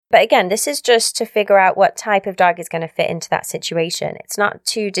But again, this is just to figure out what type of dog is going to fit into that situation. It's not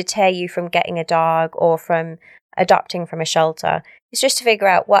to deter you from getting a dog or from adopting from a shelter. It's just to figure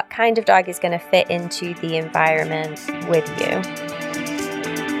out what kind of dog is going to fit into the environment with you.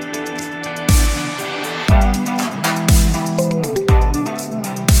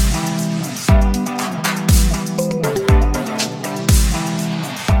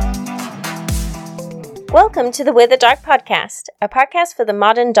 Welcome to the With a Dog podcast, a podcast for the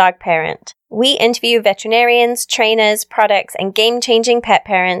modern dog parent. We interview veterinarians, trainers, products, and game-changing pet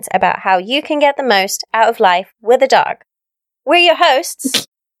parents about how you can get the most out of life with a dog. We're your hosts.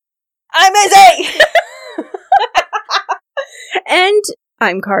 I'm Izzy! And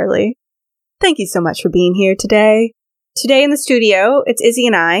I'm Carly. Thank you so much for being here today. Today in the studio, it's Izzy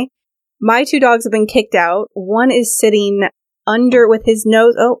and I. My two dogs have been kicked out. One is sitting under with his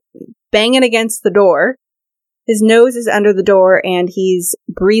nose, banging against the door. His nose is under the door and he's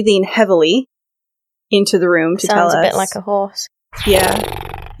breathing heavily into the room to tell us. Sounds a bit like a horse.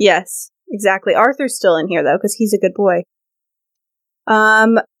 Yeah. Yes, exactly. Arthur's still in here though, because he's a good boy.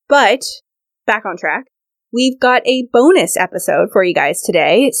 But back on track. We've got a bonus episode for you guys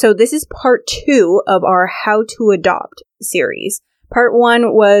today. So this is part 2 of our How to Adopt series. Part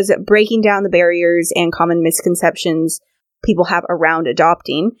 1 was breaking down the barriers and common misconceptions people have around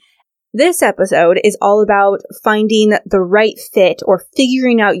adopting. This episode is all about finding the right fit or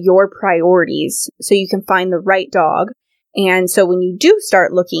figuring out your priorities so you can find the right dog. And so when you do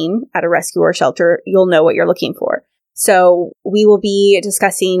start looking at a rescue or shelter, you'll know what you're looking for. So we will be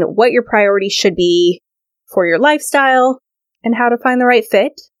discussing what your priorities should be for your lifestyle and how to find the right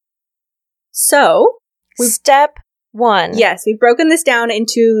fit. So, Step 1. Yes, we've broken this down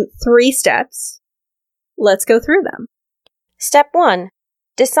into 3 steps. Let's go through them. Step 1.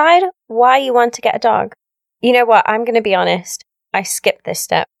 Decide why you want to get a dog. You know what? I'm going to be honest. I skipped this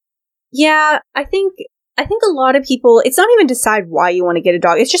step. Yeah, I think a lot of people, it's not even decide why you want to get a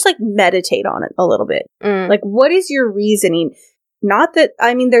dog. It's just like meditate on it a little bit. Like, what is your reasoning? Not that,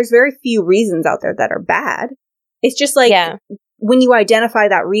 there's very few reasons out there that are bad. It's just like, when you identify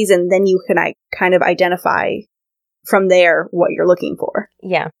that reason, then you can kind of identify from there what you're looking for.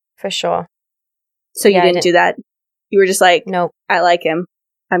 Yeah, for sure. So you didn't do that? You were just like, nope. I like him.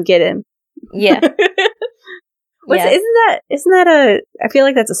 I'm getting. Yeah. Isn't that I feel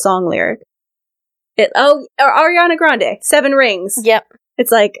like that's a song lyric. Ariana Grande, 7 Rings. Yep. It's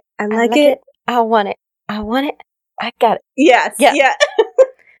like, I like it. I want it. I want it. I got it. Yes. Yep. Yeah.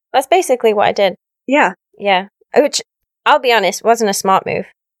 That's basically what I did. Yeah. Yeah. Which, I'll be honest, wasn't a smart move.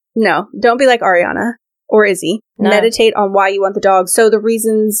 No. Don't be like Ariana or Izzy. No. Meditate on why you want the dog. So the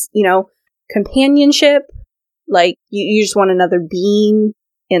reasons, companionship, like you just want another being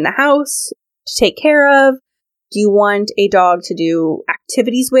in the house to take care of. Do you want a dog to do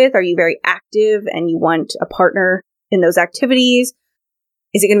activities with? Are you very active and you want a partner in those activities?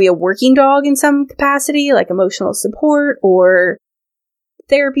 Is it going to be a working dog in some capacity, like emotional support or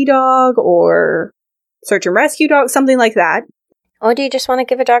therapy dog or search and rescue dog, something like that? Or do you just want to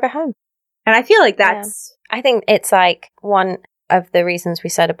give a dog a home? And I feel like that's... Yeah. I think it's like one of the reasons we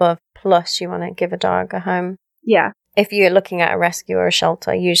said above, plus you want to give a dog a home. Yeah. If you're looking at a rescue or a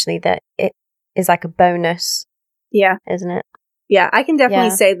shelter, usually that it is like a bonus. Yeah. Isn't it? Yeah, I can definitely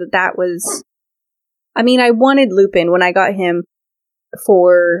say that was... I wanted Lupin when I got him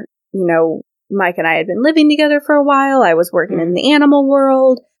for, Mike and I had been living together for a while. I was working in the animal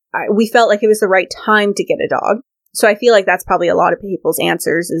world. We felt like it was the right time to get a dog. So I feel like that's probably a lot of people's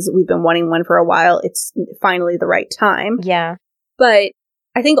answers is we've been wanting one for a while. It's finally the right time. Yeah. But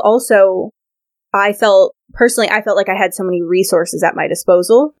I think also I felt like I had so many resources at my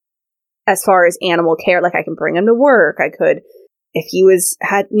disposal as far as animal care. Like I can bring him to work. I could, if he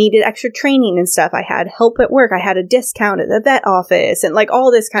needed extra training and stuff, I had help at work. I had a discount at the vet office and like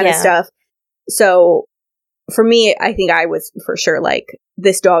all this kind of stuff. So for me, I think I was for sure like,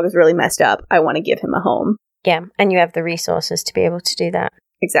 this dog is really messed up. I want to give him a home. Yeah. And you have the resources to be able to do that.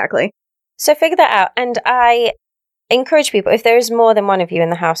 Exactly. So figure that out. And I encourage people, if there is more than one of you in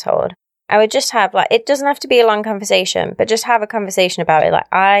the household, I would just have it doesn't have to be a long conversation, but just have a conversation about it. Like,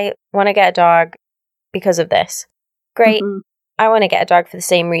 I want to get a dog because of this. Great. Mm-hmm. I want to get a dog for the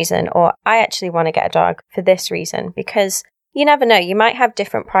same reason, or I actually want to get a dog for this reason, because you never know. You might have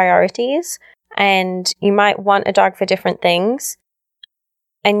different priorities and you might want a dog for different things,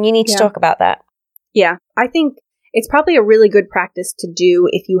 and you need to talk about that. Yeah. I think it's probably a really good practice to do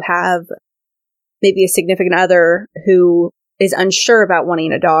if you have maybe a significant other who is unsure about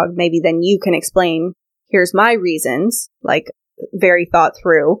wanting a dog. Maybe then you can explain, here's my reasons, like very thought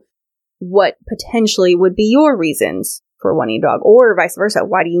through. What potentially would be your reasons for wanting a dog, or vice versa.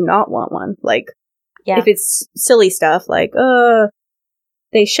 Why do you not want one? Like, if it's silly stuff like,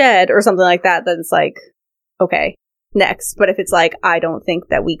 they shed or something like that, then it's like, okay, next. But if it's like, I don't think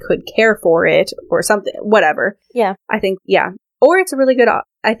that we could care for it or something, whatever. Yeah. I think, Or it's a really good,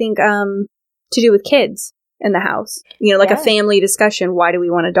 I think, to do with kids in the house. You know, like a family discussion. Why do we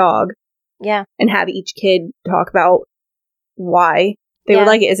want a dog? Yeah. And have each kid talk about why they would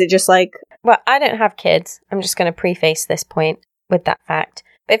like it. Is it just like... Well, I don't have kids. I'm just going to preface this point with that fact.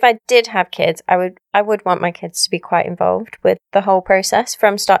 But if I did have kids, I would want my kids to be quite involved with the whole process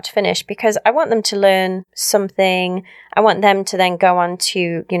from start to finish, because I want them to learn something. I want them to then go on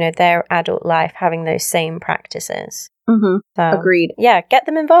to, you know, their adult life having those same practices. Mm-hmm. So, agreed. Yeah, get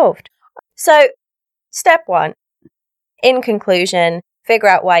them involved. So, step 1, in conclusion, figure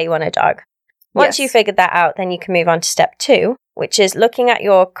out why you want a dog. Once you figured that out, then you can move on to step 2, which is looking at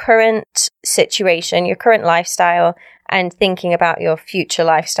your current situation, your current lifestyle, and thinking about your future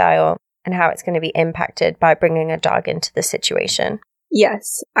lifestyle and how it's going to be impacted by bringing a dog into the situation.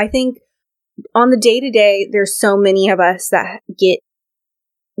 Yes. I think on the day-to-day, there's so many of us that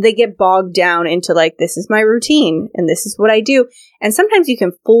get bogged down into like, this is my routine and this is what I do. And sometimes you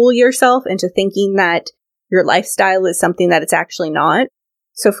can fool yourself into thinking that your lifestyle is something that it's actually not.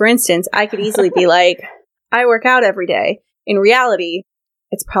 So for instance, I could easily be like, I work out every day. In reality,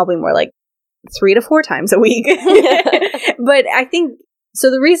 it's probably more like 3 to 4 times a week. But I think,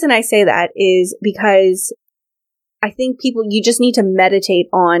 so the reason I say that is because I think you just need to meditate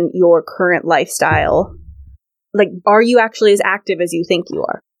on your current lifestyle. Like, are you actually as active as you think you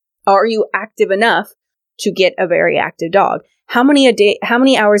are? Are you active enough to get a very active dog? How many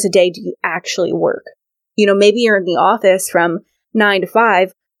hours a day do you actually work? You know, maybe you're in the office from 9 to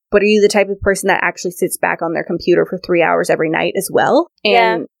 5, but are you the type of person that actually sits back on their computer for 3 hours every night as well?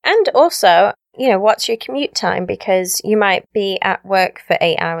 And also, you know, what's your commute time? Because you might be at work for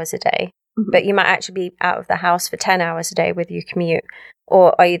 8 hours a day, but you might actually be out of the house for 10 hours a day with your commute.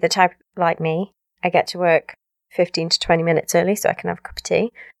 Or are you the type like me? I get to work 15 to 20 minutes early so I can have a cup of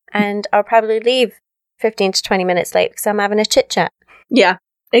tea. And I'll probably leave 15 to 20 minutes late because I'm having a chit chat. Yeah,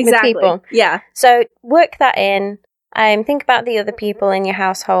 exactly. With people. Yeah. So work that in. Think about the other people in your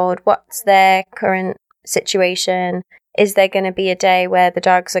household. What's their current situation? Is there going to be a day where the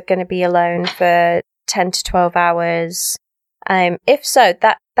dogs are going to be alone for 10 to 12 hours? If so,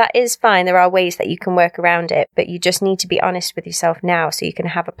 that is fine. There are ways that you can work around it, but you just need to be honest with yourself now so you can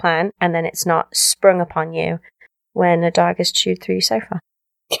have a plan and then it's not sprung upon you when a dog has chewed through your sofa.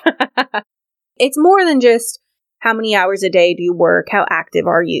 It's more than just how many hours a day do you work? How active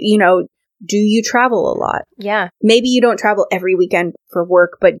are you? You know, do you travel a lot? Yeah. Maybe you don't travel every weekend for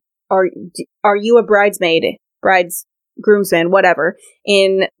work, but are you a bridesmaid, groomsman, whatever,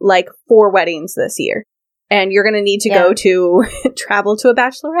 in like 4 weddings this year? And you're going to need to go to travel to a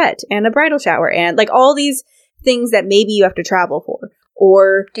bachelorette and a bridal shower and like all these things that maybe you have to travel for.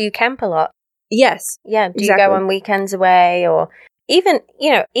 Or do you camp a lot? Yes. Yeah. Do you go on weekends away? Or even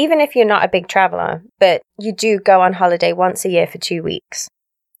if you're not a big traveler, but you do go on holiday once a year for 2 weeks.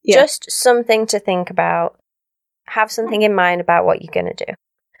 Yeah. Just something to think about. Have something in mind about what you're going to do.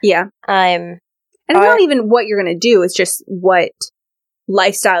 Yeah. And it's not even what you're going to do. It's just what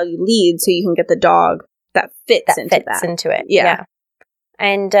lifestyle you lead so you can get the dog that fits into it. Yeah.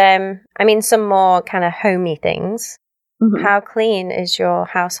 And I mean, some more kind of homey things. Mm-hmm. How clean is your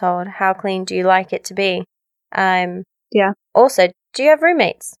household? How clean do you like it to be? Yeah. Also, do you have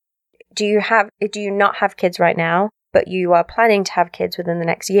roommates? Do you not have kids right now, but you are planning to have kids within the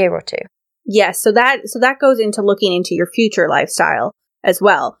next year or 2? Yes. So that goes into looking into your future lifestyle as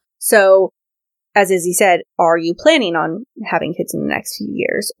well. So as Izzy said, are you planning on having kids in the next few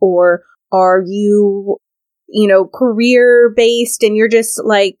years? Or are you, career based and you're just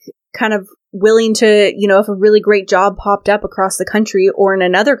like kind of willing to, if a really great job popped up across the country or in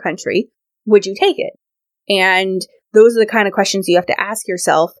another country, would you take it? And those are the kind of questions you have to ask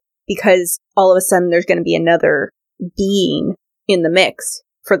yourself, because all of a sudden there's going to be another being in the mix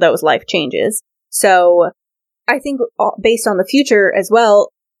for those life changes. So I think based on the future as well,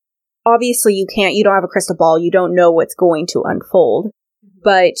 obviously you don't have a crystal ball. You don't know what's going to unfold,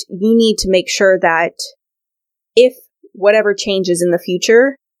 but you need to make sure that if whatever changes in the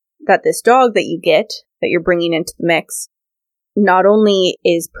future, that this dog that you get, that you're bringing into the mix, not only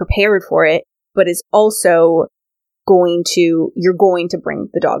is prepared for it, but is also you're going to bring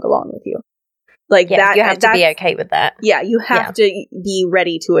the dog along with you. Like that. You have to be okay with that. Yeah. You have to be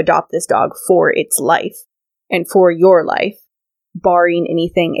ready to adopt this dog for its life and for your life, barring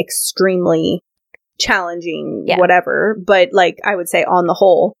anything extremely challenging, whatever. But like I would say on the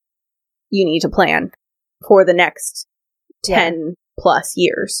whole, you need to plan for the next 10 plus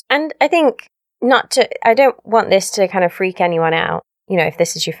years. And I think I don't want this to kind of freak anyone out, if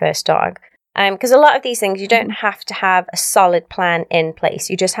this is your first dog. Because a lot of these things, you don't have to have a solid plan in place.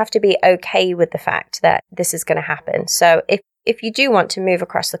 You just have to be okay with the fact that this is going to happen. So if you do want to move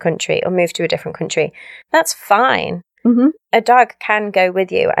across the country or move to a different country, that's fine. Mm-hmm. A dog can go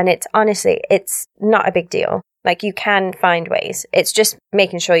with you, and it's not a big deal. Like, you can find ways. It's just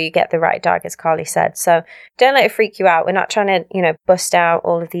making sure you get the right dog, as Carly said. So don't let it freak you out. We're not trying to, bust out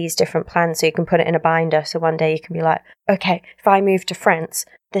all of these different plans so you can put it in a binder. So one day you can be like, okay, if I move to France,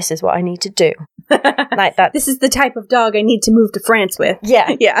 this is what I need to do. Like that. This is the type of dog I need to move to France with.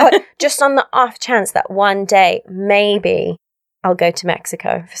 Yeah. Yeah. But just on the off chance that one day, maybe I'll go to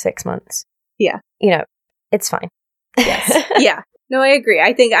Mexico for 6 months. Yeah. It's fine. Yes. Yeah. No, I agree.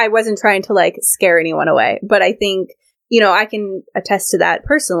 I think I wasn't trying to scare anyone away, but I think, I can attest to that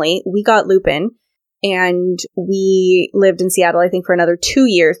personally. We got Lupin and we lived in Seattle, I think, for another 2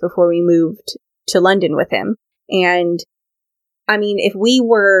 years before we moved to London with him. And I mean, if we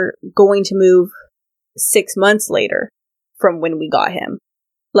were going to move 6 months later from when we got him,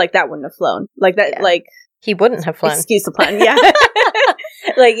 that wouldn't have flown. He wouldn't have flown. Excuse the pun. Yeah.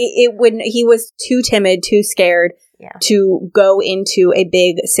 It wouldn't, he was too timid, too scared to go into a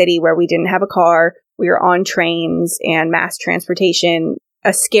big city where we didn't have a car. We were on trains and mass transportation,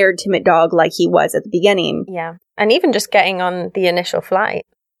 a scared, timid dog like he was at the beginning. Yeah. And even just getting on the initial flight.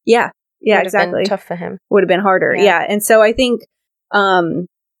 Yeah. Yeah, would exactly. Have been tough for him. Would have been harder. Yeah. And so I think,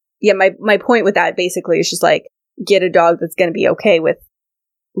 my point with that basically is just get a dog that's going to be okay with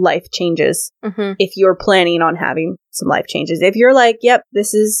life changes. Mm-hmm. If you're planning on having some life changes. If you're yep,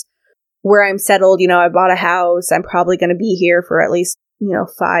 this is where I'm settled, I bought a house, I'm probably going to be here for at least,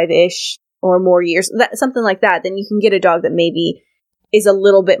 5-ish or more years, something like that, then you can get a dog that maybe is a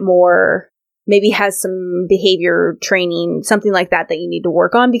little bit more, maybe has some behavior training, something like that you need to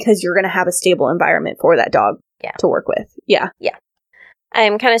work on because you're going to have a stable environment for that dog to work with. Yeah. Yeah.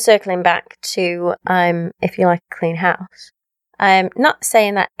 I'm kind of circling back to if you like a clean house. I'm not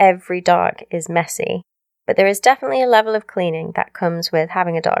saying that every dog is messy, but there is definitely a level of cleaning that comes with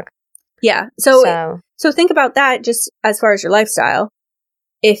having a dog. Yeah. So think about that just as far as your lifestyle.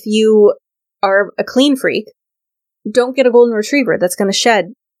 If you are a clean freak, don't get a golden retriever that's going to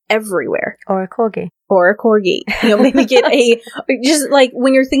shed everywhere. Or a corgi. Maybe get just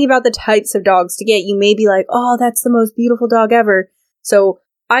when you're thinking about the types of dogs to get, you may be like, oh, that's the most beautiful dog ever. So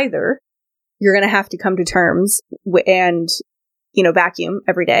either you're going to have to come to terms and vacuum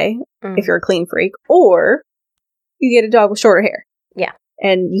every day if you're a clean freak, or you get a dog with shorter hair. Yeah.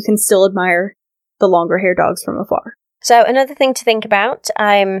 And you can still admire the longer hair dogs from afar. So another thing to think about,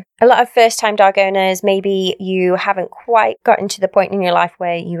 a lot of first-time dog owners, maybe you haven't quite gotten to the point in your life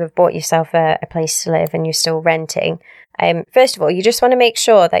where you have bought yourself a place to live and you're still renting. First of all, you just want to make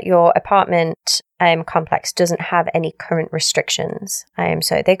sure that your apartment complex doesn't have any current restrictions.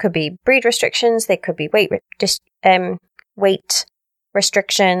 So they could be breed restrictions, they could be weight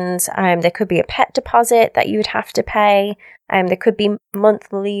restrictions, there could be a pet deposit that you would have to pay, there could be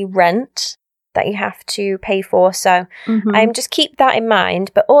monthly rent that you have to pay for. So just keep that in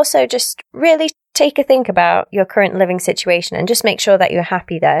mind, but also just really take a think about your current living situation and just make sure that you're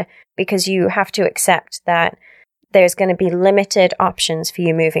happy there, because you have to accept that there's going to be limited options for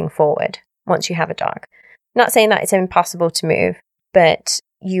you moving forward once you have a dog. Not saying that it's impossible to move, but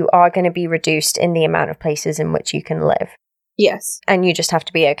you are going to be reduced in the amount of places in which you can live. Yes. And you just have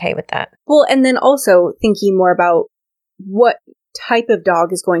to be okay with that. Well, and then also thinking more about what type of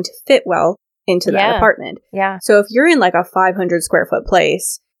dog is going to fit well into that apartment. Yeah. So if you're in a 500 square foot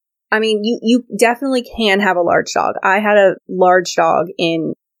place, I mean, you definitely can have a large dog. I had a large dog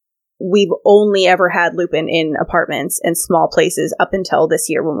we've only ever had Lupin in apartments and small places up until this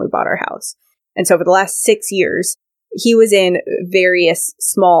year when we bought our house. And so for the last 6 years, he was in various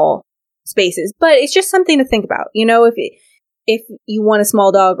small spaces. But it's just something to think about. If you want a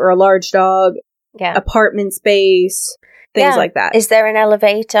small dog or a large dog, apartment space, things like that. Is there an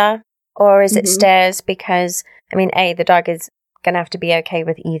elevator or is it stairs? Because, the dog is going to have to be okay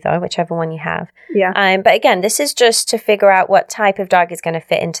with either, whichever one you have. Yeah. But again, this is just to figure out what type of dog is going to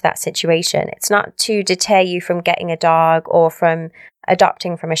fit into that situation. It's not to deter you from getting a dog or from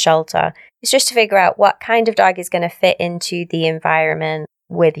adopting from a shelter. It's just to figure out what kind of dog is going to fit into the environment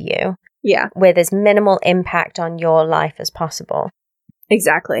with you. Yeah. With as minimal impact on your life as possible.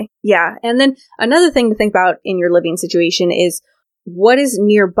 Exactly. Yeah. And then another thing to think about in your living situation is what is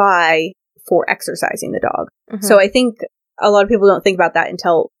nearby for exercising the dog. Mm-hmm. So I think a lot of people don't think about that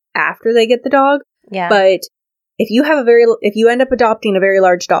until after they get the dog. Yeah. But if you end up adopting a very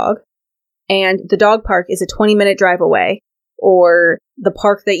large dog and the dog park is a 20-minute drive away, or the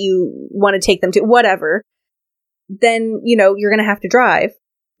park that you want to take them to, whatever, then, you're going to have to drive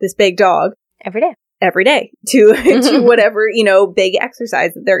this big dog every day to whatever, big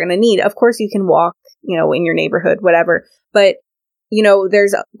exercise that they're going to need. Of course, you can walk, in your neighborhood, whatever. But,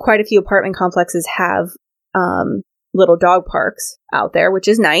 there's quite a few apartment complexes have little dog parks out there, which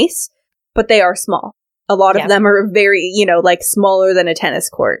is nice, but they are small. A lot of them are very, like smaller than a tennis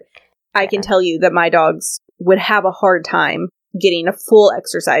court. I can tell you that my dogs would have a hard time getting a full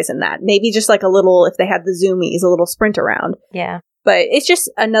exercise in that. Maybe just like a little, if they had the zoomies, a little sprint around. Yeah. But it's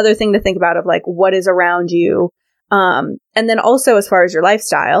just another thing to think about of like what is around you. And then also as far as your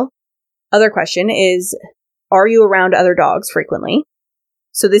lifestyle, other question is, are you around other dogs frequently?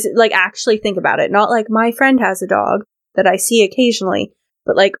 So this is like, actually think about it. Not like my friend has a dog that I see occasionally,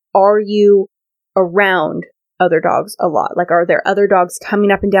 but like, are you around other dogs a lot? Like, are there other dogs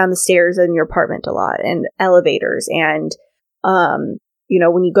coming up and down the stairs in your apartment a lot, and elevators? And,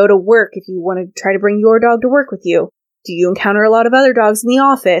 when you go to work, if you want to try to bring your dog to work with you, do you encounter a lot of other dogs in the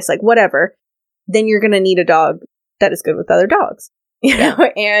office? Like, whatever. Then you're going to need a dog that is good with other dogs,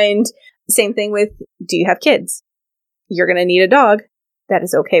 And same thing with, do you have kids? You're going to need a dog that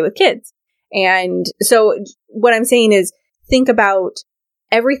is okay with kids. And so what I'm saying is, think about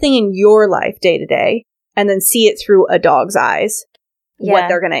everything in your life day to day, and then see it through a dog's eyes, what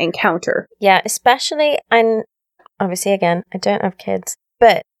they're going to encounter. Yeah, especially, and obviously, again, I don't have kids,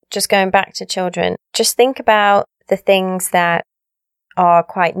 but just going back to children, just think about the things that are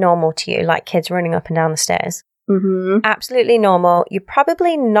quite normal to you, like kids running up and down the stairs. Mm-hmm. Absolutely normal. You're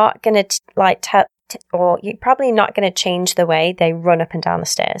probably not going to or you're probably not going to change the way they run up and down the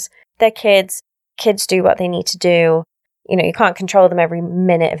stairs. They're kids. Kids do what they need to do. You can't control them every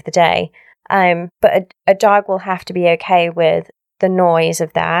minute of the day. But a dog will have to be okay with the noise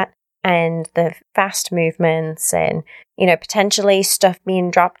of that and the fast movements and, potentially stuff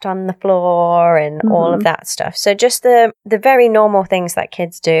being dropped on the floor and all of that stuff. So just the very normal things that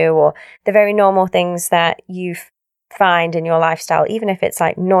kids do, or the very normal things that you find in your lifestyle, even if it's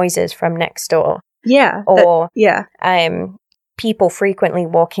like noises from next door. Yeah. Or people frequently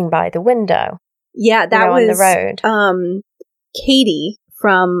walking by the window. Yeah, that was on the road. Katie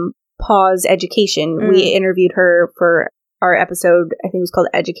from Pause Education. We interviewed her for our episode, I think it was called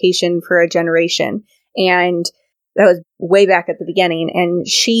Education for a Generation. And that was way back at the beginning. And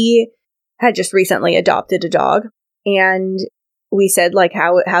she had just recently adopted a dog. And we said, like,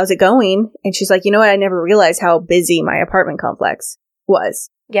 how's it going? And she's like, you know what? I never realized how busy my apartment complex was.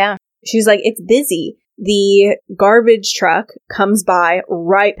 Yeah. She's like, it's busy. The garbage truck comes by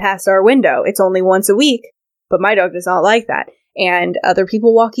right past our window. It's only once a week, but my dog does not like that. And other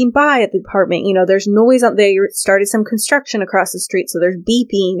people walking by at the apartment, there's noise on, they started some construction across the street. So there's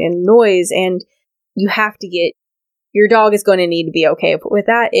beeping and noise, and you have to your dog is going to need to be okay with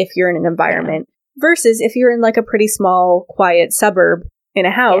that if you're in an environment versus if you're in like a pretty small, quiet suburb in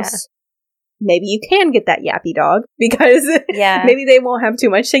a house. Maybe you can get that yappy dog because maybe they won't have too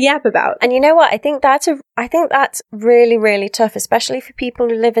much to yap about. And you know what? I think that's really, really tough, especially for people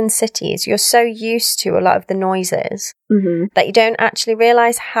who live in cities. You're so used to a lot of the noises that you don't actually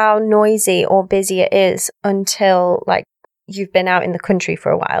realize how noisy or busy it is until like you've been out in the country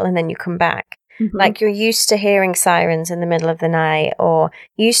for a while and then you come back. Like you're used to hearing sirens in the middle of the night, or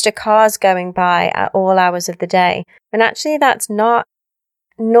used to cars going by at all hours of the day. And actually that's not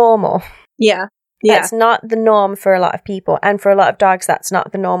normal. Yeah. That's not the norm for a lot of people. And for a lot of dogs, that's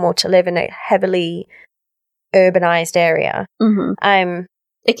not the normal to live in a heavily urbanized area.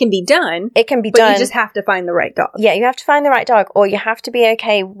 It can be done. It can be done. But you just have to find the right dog. Yeah, you have to find the right dog, or you have to be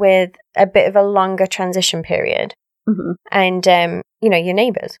okay with a bit of a longer transition period. And, your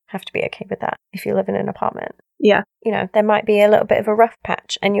neighbors have to be okay with that if you live in an apartment. Yeah. There might be a little bit of a rough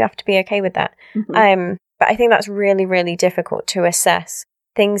patch and you have to be okay with that. But I think that's really, really difficult to assess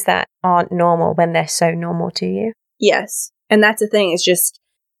things that aren't normal when they're so normal to you. Yes. And that's the thing. It's just,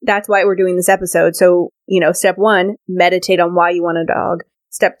 that's why we're doing this episode. So, step 1, meditate on why you want a dog.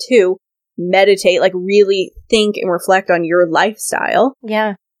 Step 2, meditate, like really think and reflect on your lifestyle.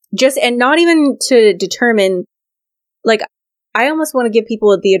 Yeah. And not even to determine, like, I almost want to give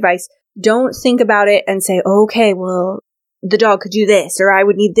people the advice, don't think about it and say, okay, well, the dog could do this, or I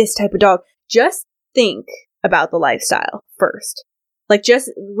would need this type of dog. Just think about the lifestyle first. Like,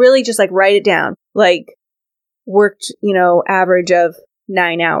 just really just like write it down. Like, worked, average of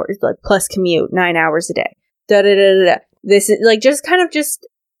 9 hours, like plus commute, 9 hours a day. This is like, just kind of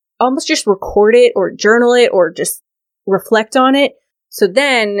almost just record it or journal it or just reflect on it. So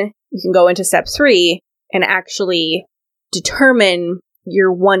then you can go into step 3 and actually determine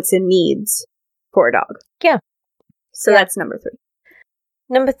your wants and needs for a dog. Yeah. So that's number 3.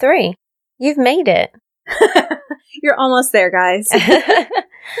 Number 3. You've made it. You're almost there, guys.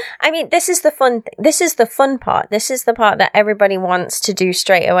 I mean, this is the fun this is the fun part. This is the part that everybody wants to do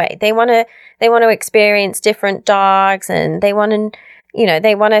straight away. They want to experience different dogs, and they want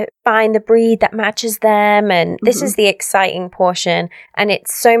to find the breed that matches them, and this is the exciting portion, and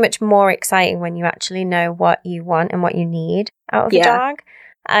it's so much more exciting when you actually know what you want and what you need out of a dog.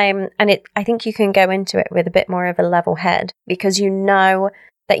 I think you can go into it with a bit more of a level head, because you know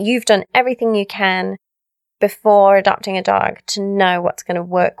that you've done everything you can before adopting a dog to know what's going to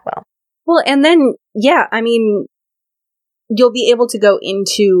work well. Well, and then, I mean, you'll be able to go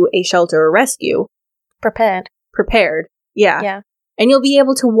into a shelter or rescue. Prepared. Yeah. And you'll be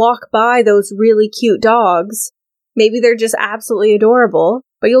able to walk by those really cute dogs. Maybe they're just absolutely adorable,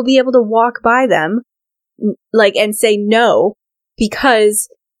 but you'll be able to walk by them, and say no, because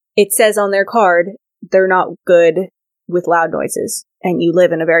it says on their card, they're not good with loud noises, and you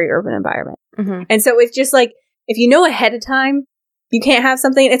live in a very urban environment. Mm-hmm. And so it's just like, if you know ahead of time, you can't have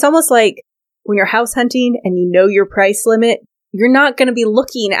something. It's almost like when you're house hunting and you know your price limit, you're not going to be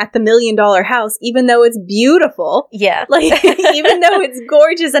looking at the $1 million house, even though it's beautiful. Yeah. Even though it's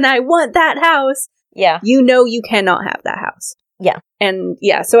gorgeous and I want that house. Yeah. You know you cannot have that house. Yeah. And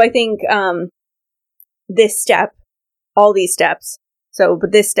so I think this step, all these steps,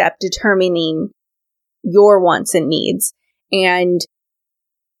 but this step, determining your wants and needs. And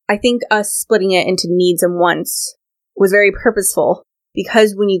I think us splitting it into needs and wants was very purposeful,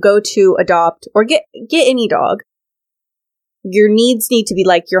 because when you go to adopt or get any dog, your needs need to be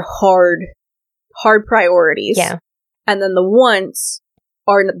like your hard priorities. Yeah. And then the wants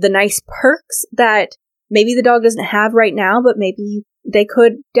are the nice perks that maybe the dog doesn't have right now, but maybe they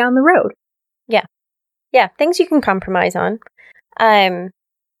could down the road. Yeah. Yeah. Things you can compromise on. And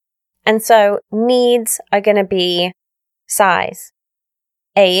so needs are going to be size,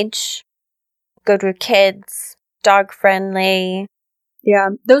 age, good with kids, dog friendly. Yeah,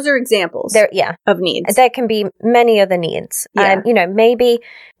 those are examples of needs. There can be many other needs. Yeah. Maybe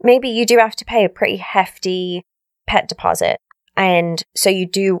you do have to pay a pretty hefty pet deposit, and so you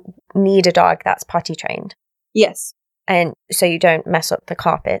do need a dog that's potty trained. Yes. And so you don't mess up the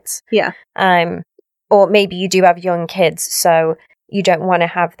carpets. Yeah. Or maybe you do have young kids, so you don't want to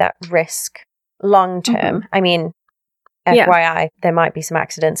have that risk long term. Mm-hmm. I mean, FYI, there might be some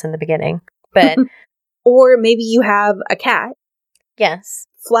accidents in the beginning, but or maybe you have a cat. Yes.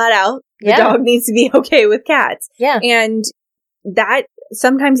 Flat out, the dog needs to be okay with cats. Yeah. And that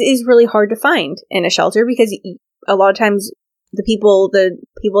sometimes is really hard to find in a shelter, because a lot of times the people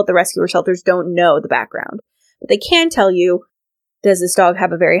at the rescue shelters don't know the background. But they can tell you, does this dog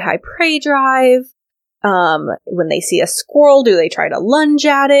have a very high prey drive? When they see a squirrel, do they try to lunge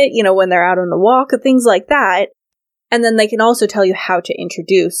at it? When they're out on a walk, things like that. And then they can also tell you how to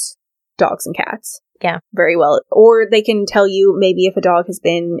introduce dogs and cats. Yeah. Very well. Or they can tell you maybe if a dog has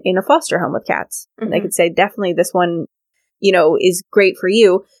been in a foster home with cats. Mm-hmm. And they could say, definitely this one, is great for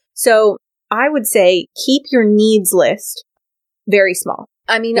you. So I would say keep your needs list very small.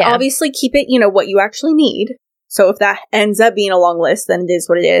 I mean, obviously keep it, what you actually need. So if that ends up being a long list, then it is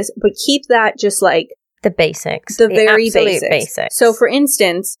what it is. But keep that just like the basics. The very basics. So for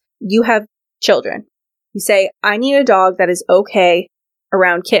instance, you have children. You say, I need a dog that is okay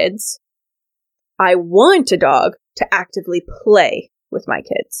around kids. I want a dog to actively play with my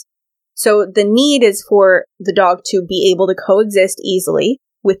kids. So the need is for the dog to be able to coexist easily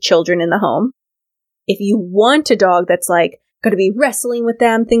with children in the home. If you want a dog that's like going to be wrestling with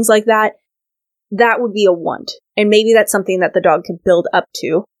them, things like that, that would be a want. And maybe that's something that the dog could build up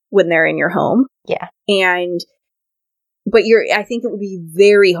to when they're in your home. Yeah. But I think it would be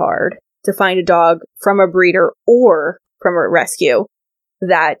very hard to find a dog from a breeder or from a rescue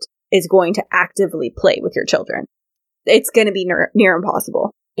that is going to actively play with your children. It's going to be near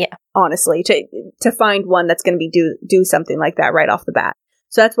impossible. Yeah. Honestly, to find one that's going to be do something like that right off the bat.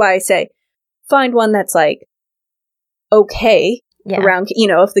 So that's why I say find one that's like okay around,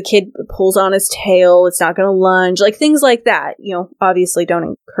 if the kid pulls on his tail, it's not going to lunge, like things like that. Obviously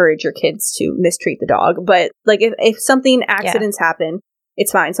don't encourage your kids to mistreat the dog, but like if something accidents happen,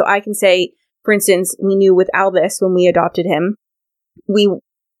 it's fine. So I can say, for instance, we knew with Albus when we adopted him,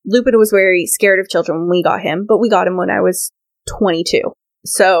 Lupin was very scared of children when we got him, but we got him when I was 22.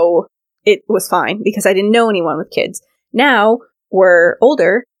 So it was fine because I didn't know anyone with kids. Now we're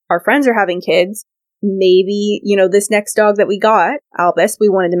older, our friends are having kids. Maybe, this next dog that we got, Albus, we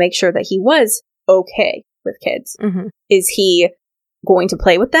wanted to make sure that he was okay with kids. Mm-hmm. Is he going to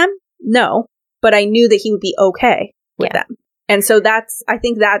play with them? No, but I knew that he would be okay with them. And so I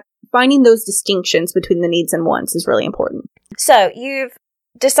think that finding those distinctions between the needs and wants is really important. So you've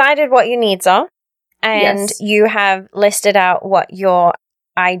decided what your needs are, and you have listed out what you're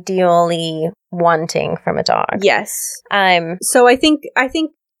ideally wanting from a dog. Yes. So I think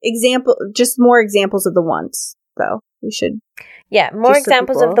just more examples of the wants, though. We should. Yeah, more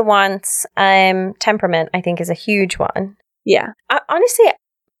examples of the wants. Temperament, I think, is a huge one. Yeah. Honestly,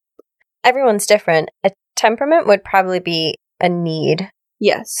 everyone's different. A temperament would probably be a need.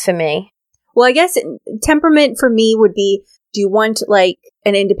 Yes. For me. Well, I guess temperament for me would be, do you want like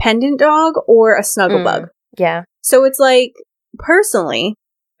an independent dog or a snuggle bug? Yeah. So it's like, personally,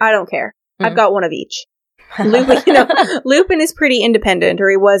 I don't care. I've got one of each. Lupin is pretty independent, or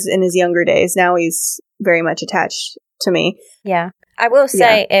he was in his younger days. Now he's very much attached to me. Yeah. I will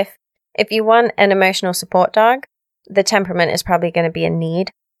say, if you want an emotional support dog, the temperament is probably going to be a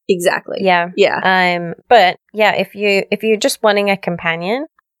need. Exactly. Yeah. Yeah. But yeah, if you're just wanting a companion,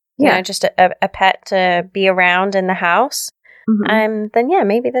 you know, just a pet to be around in the house, then yeah,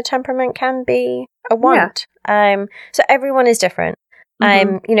 maybe the temperament can be a want. Yeah. So everyone is different.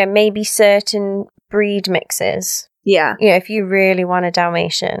 You know, maybe certain breed mixes. Yeah. You know, if you really want a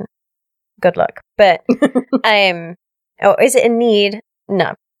Dalmatian, good luck. But is it a need?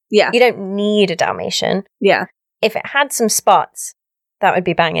 No. Yeah. You don't need a Dalmatian. Yeah. If it had some spots, that would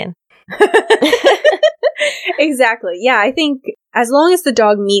be banging. Exactly. Yeah, I think as long as the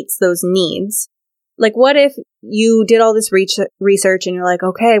dog meets those needs, like what if you did all this research and you're like,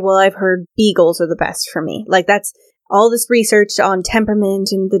 okay, well, I've heard beagles are the best for me. Like that's all this research on temperament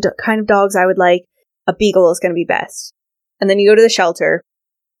and the kind of dogs I would like. A beagle is going to be best. And then you go to the shelter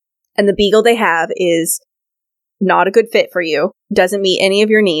and the beagle they have is not a good fit for you, doesn't meet any of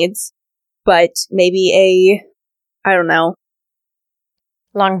your needs, but maybe I don't know.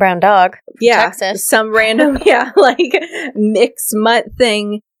 Long brown dog. Yeah. Texas. Some random, like mixed mutt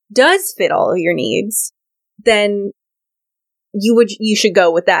thing does fit all of your needs. Then you should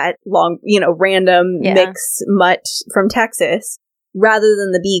go with that long, random mixed mutt from Texas rather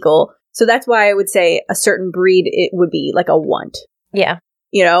than the beagle. So that's why I would say a certain breed, it would be like a want. Yeah.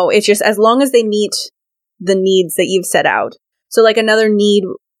 It's just as long as they meet the needs that you've set out. So like another need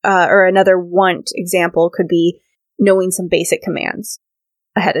or another want example could be knowing some basic commands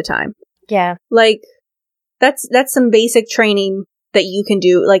ahead of time. Yeah. Like that's some basic training that you can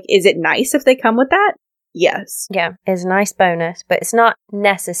do. Like, is it nice if they come with that? Yes. Yeah. It's a nice bonus, but it's not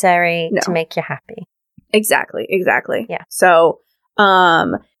necessary to make you happy. Exactly. Yeah. So,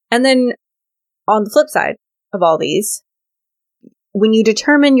 and then on the flip side of all these, when you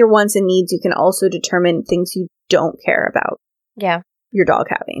determine your wants and needs, you can also determine things you don't care about. Yeah. Your dog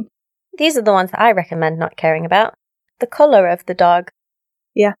having. These are the ones that I recommend not caring about. The color of the dog.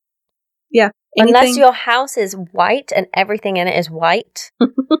 Yeah. Yeah. Unless your house is white and everything in it is white,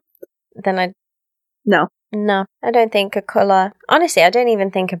 then No, I don't think a color. Honestly, I don't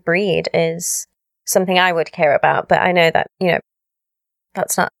even think a breed is something I would care about, but I know that,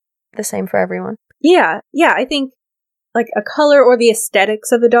 that's not the same for everyone. Yeah. Yeah. I think like a color or the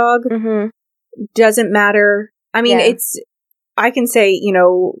aesthetics of a dog doesn't matter. I mean, I can say,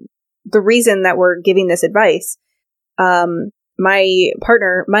 the reason that we're giving this advice, my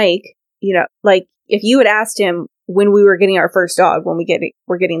partner, Mike, like if you had asked him when we were getting our first dog, when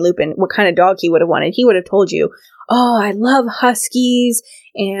we're getting Lupin, what kind of dog he would have wanted, he would have told you, oh, I love Huskies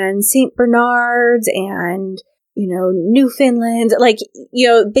and St. Bernards and, Newfoundlands, like,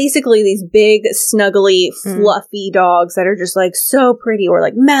 basically these big, snuggly, fluffy dogs that are just like so pretty, or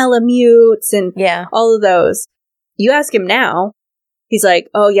like Malamutes and all of those. You ask him now, he's like,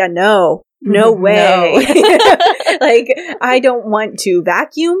 oh yeah, no way. Like, I don't want to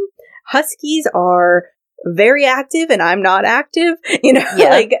vacuum. Huskies are very active and I'm not active,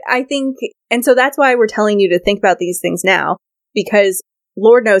 like I think. And so that's why we're telling you to think about these things now, because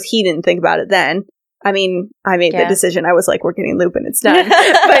Lord knows he didn't think about it then. I mean, I made the decision. I was like, we're getting Lupin, it's done.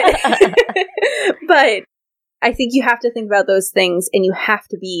 But I think you have to think about those things, and you have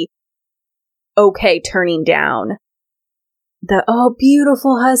to be okay turning down the,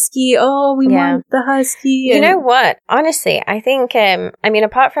 beautiful Husky. Oh, we want the Husky. You know what? Honestly, I think,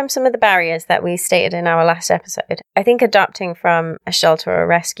 apart from some of the barriers that we stated in our last episode, I think adopting from a shelter or a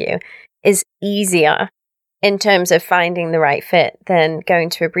rescue is easier in terms of finding the right fit than going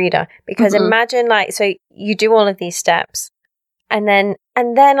to a breeder. Because imagine, so you do all of these steps, and then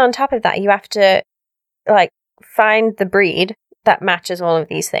on top of that, you have to, find the breed that matches all of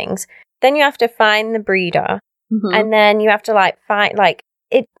these things. Then you have to find the breeder. And then you have to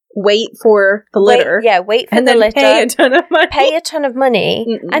wait for the litter. Wait for the litter. Pay a ton of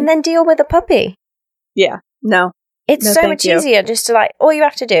money. And then deal with a puppy. Yeah. No. It's No, so thank much you. easier just to like, all you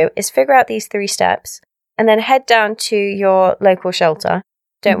have to do is figure out these 3 steps and then head down to your local shelter.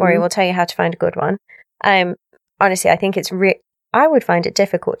 Don't worry, we'll tell you how to find a good one. Honestly, I think it's I would find it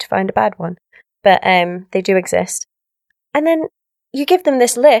difficult to find a bad one, but they do exist. And then you give them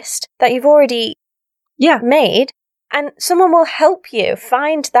this list that you've already made, and someone will help you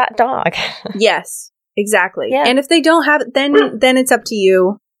find that dog. Yes, exactly. Yeah. And if they don't have it, then it's up to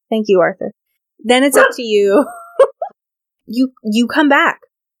you. Thank you, Arthur. Then it's up to you. You come back,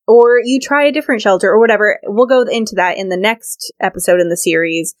 or you try a different shelter or whatever. We'll go into that in the next episode in the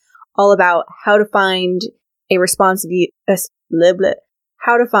series, all about how to find a responsible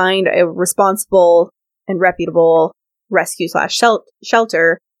and reputable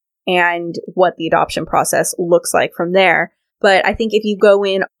rescue/shelter, and what the adoption process looks like from there. But I think if you go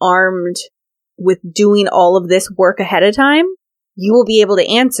in armed with doing all of this work ahead of time, you will be able to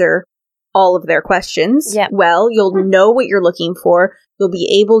answer all of their questions. Yep. Well, you'll know what you're looking for. You'll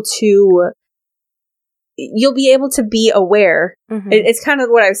be able to be aware. Mm-hmm. It's kind of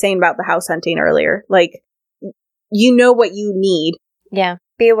what I was saying about the house hunting earlier. Like, you know what you need. Yeah.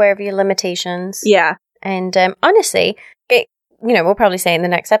 Be aware of your limitations. Yeah. And honestly, we'll probably say in the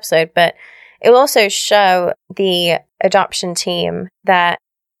next episode, but it will also show the adoption team that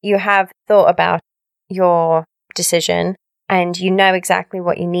you have thought about your decision and you know exactly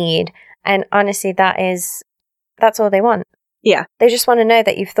what you need. And honestly, that's all they want. Yeah. They just want to know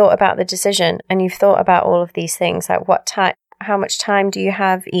that you've thought about the decision and you've thought about all of these things, like how much time do you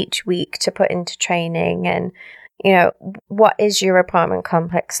have each week to put into training, and what is your apartment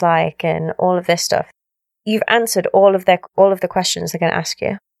complex like, and all of this stuff. You've answered all of the questions they're going to ask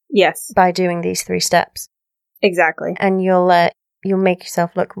you. Yes. By doing these 3 steps. Exactly. And you'll make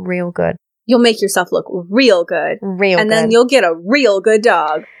yourself look real good. You'll make yourself look real good. And then you'll get a real good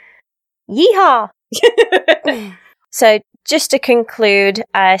dog. Yeehaw! So just to conclude,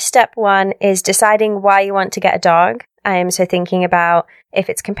 step 1 is deciding why you want to get a dog. So thinking about if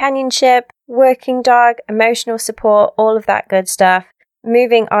it's companionship, working dog, emotional support, all of that good stuff.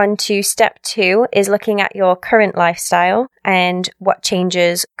 Moving on to step 2 is looking at your current lifestyle and what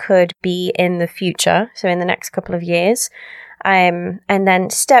changes could be in the future, so in the next couple of years. And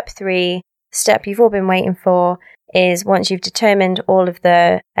then step 3, step you've all been waiting for, is once you've determined all of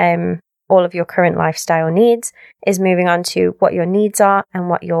your current lifestyle needs, is moving on to what your needs are and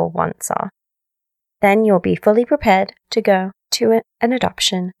what your wants are. Then you'll be fully prepared to go to an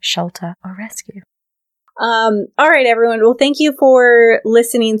adoption, shelter, or rescue. All right, everyone. Well, thank you for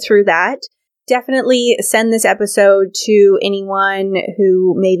listening through that. Definitely send this episode to anyone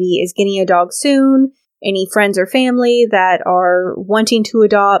who maybe is getting a dog soon, any friends or family that are wanting to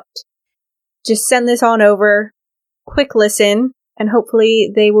adopt. Just send this on over. Quick listen, and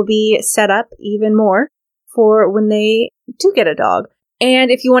hopefully they will be set up even more for when they do get a dog.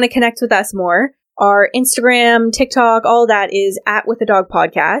 And if you want to connect with us more, our Instagram, TikTok, all that is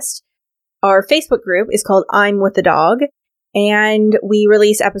 @WithADogPodcast. Our Facebook group is called I'm With the Dog, and we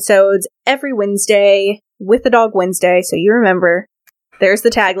release episodes every Wednesday, With the Dog Wednesday. So you remember, there's the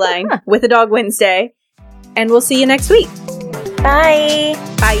tagline, With the Dog Wednesday. And we'll see you next week. Bye.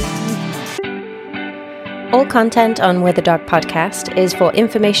 Bye. All content on With the Dog podcast is for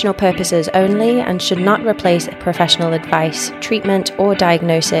informational purposes only and should not replace professional advice, treatment, or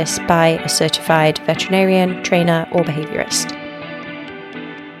diagnosis by a certified veterinarian, trainer, or behaviorist.